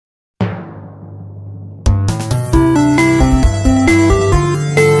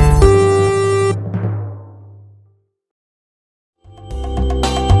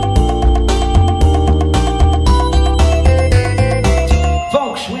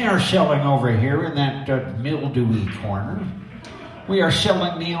we are selling over here in that mildewy corner, we are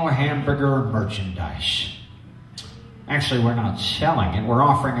selling the old hamburger merchandise. Actually, we're not selling it. We're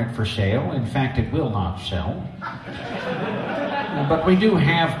offering it for sale. In fact, it will not sell. But we do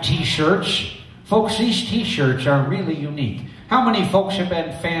have t-shirts. Folks, these t-shirts are really unique. How many folks have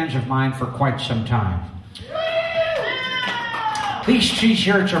been fans of mine for quite some time? These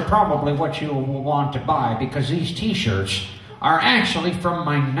t-shirts are probably what you will want to buy, because these t-shirts are actually from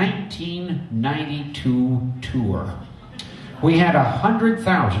my 1992 tour. We had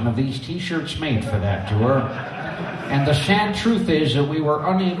 100,000 of these t-shirts made for that tour. And the sad truth is that we were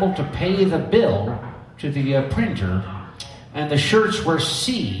unable to pay the bill to the printer, and the shirts were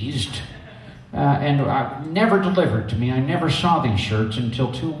seized and never delivered to me. I never saw these shirts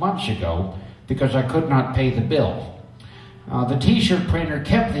until 2 months ago because I could not pay the bill. The t-shirt printer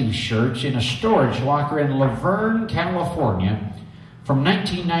kept these shirts in a storage locker in Laverne, California from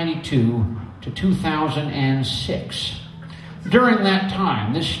 1992 to 2006. During that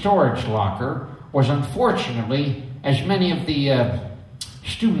time, this storage locker was unfortunately, as many of the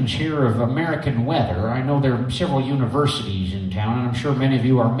students here of American weather, I know there are several universities in town, and I'm sure many of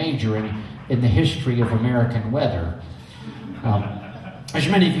you are majoring in the history of American weather. As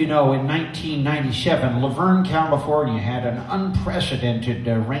many of you know, in 1997, Laverne, California had an unprecedented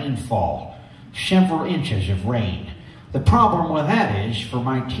rainfall, several inches of rain. The problem with that is, for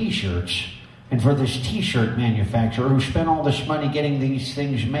my t-shirts, and for this t-shirt manufacturer who spent all this money getting these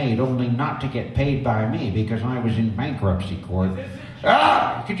things made only not to get paid by me because I was in bankruptcy court.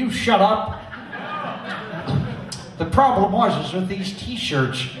 Could you shut up? The problem was that these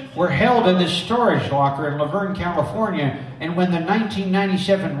t-shirts were held in this storage locker in Laverne, California, and when the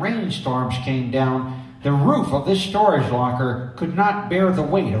 1997 rainstorms came down, the roof of this storage locker could not bear the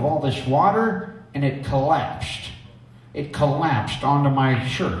weight of all this water, and it collapsed. It collapsed onto my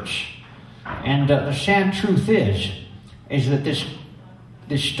shirts. And the sad truth is that this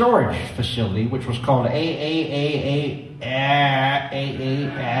storage facility, which was called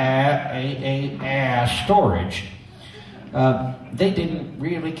storage, they didn't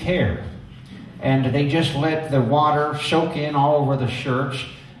really care. And they just let the water soak in all over the shirts.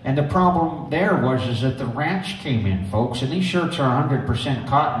 And the problem there was that the rats came in, folks, and these shirts are 100%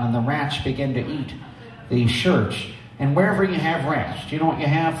 cotton, and the rats began to eat these shirts. And wherever you have rats, do you know what you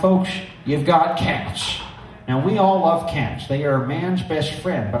have, folks? You've got cats. Now, we all love cats. They are man's best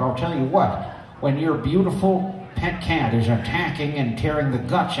friend. But I'll tell you what, when your beautiful pet cat is attacking and tearing the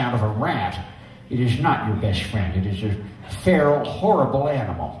guts out of a rat, it is not your best friend. It is a feral, horrible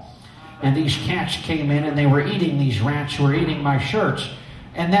animal. And these cats came in and they were eating these rats who were eating my shirts.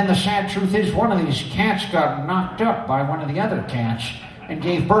 And then the sad truth is one of these cats got knocked up by one of the other cats and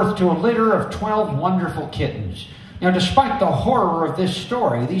gave birth to a litter of 12 wonderful kittens. Now, despite the horror of this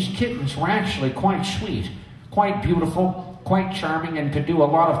story, these kittens were actually quite sweet, quite beautiful, quite charming, and could do a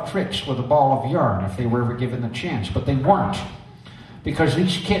lot of tricks with a ball of yarn if they were ever given the chance. But they weren't, because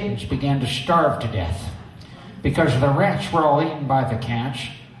these kittens began to starve to death, because the rats were all eaten by the cats,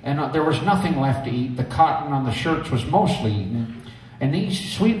 and there was nothing left to eat. The cotton on the shirts was mostly eaten, and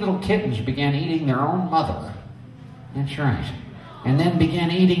these sweet little kittens began eating their own mother. That's right. And then began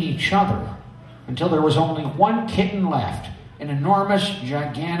eating each other, until there was only one kitten left, an enormous,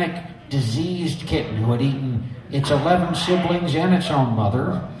 gigantic, diseased kitten who had eaten its 11 siblings and its own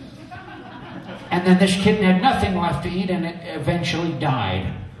mother. And then this kitten had nothing left to eat, and it eventually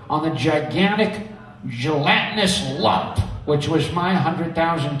died on the gigantic, gelatinous lump, which was my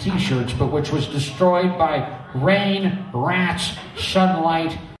 100,000 t-shirts, but which was destroyed by rain, rats,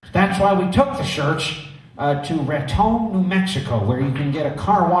 sunlight. That's why we took the shirts to Raton, New Mexico, where you can get a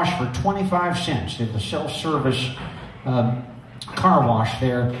car wash for 25 cents. There's a self-service car wash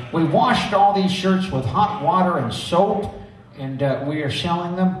there. We washed all these shirts with hot water and soap, and we are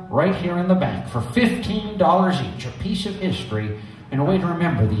selling them right here in the back for $15 each, a piece of history and a way to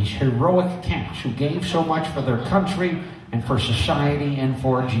remember these heroic cats who gave so much for their country and for society and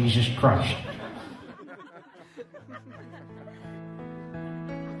for Jesus Christ.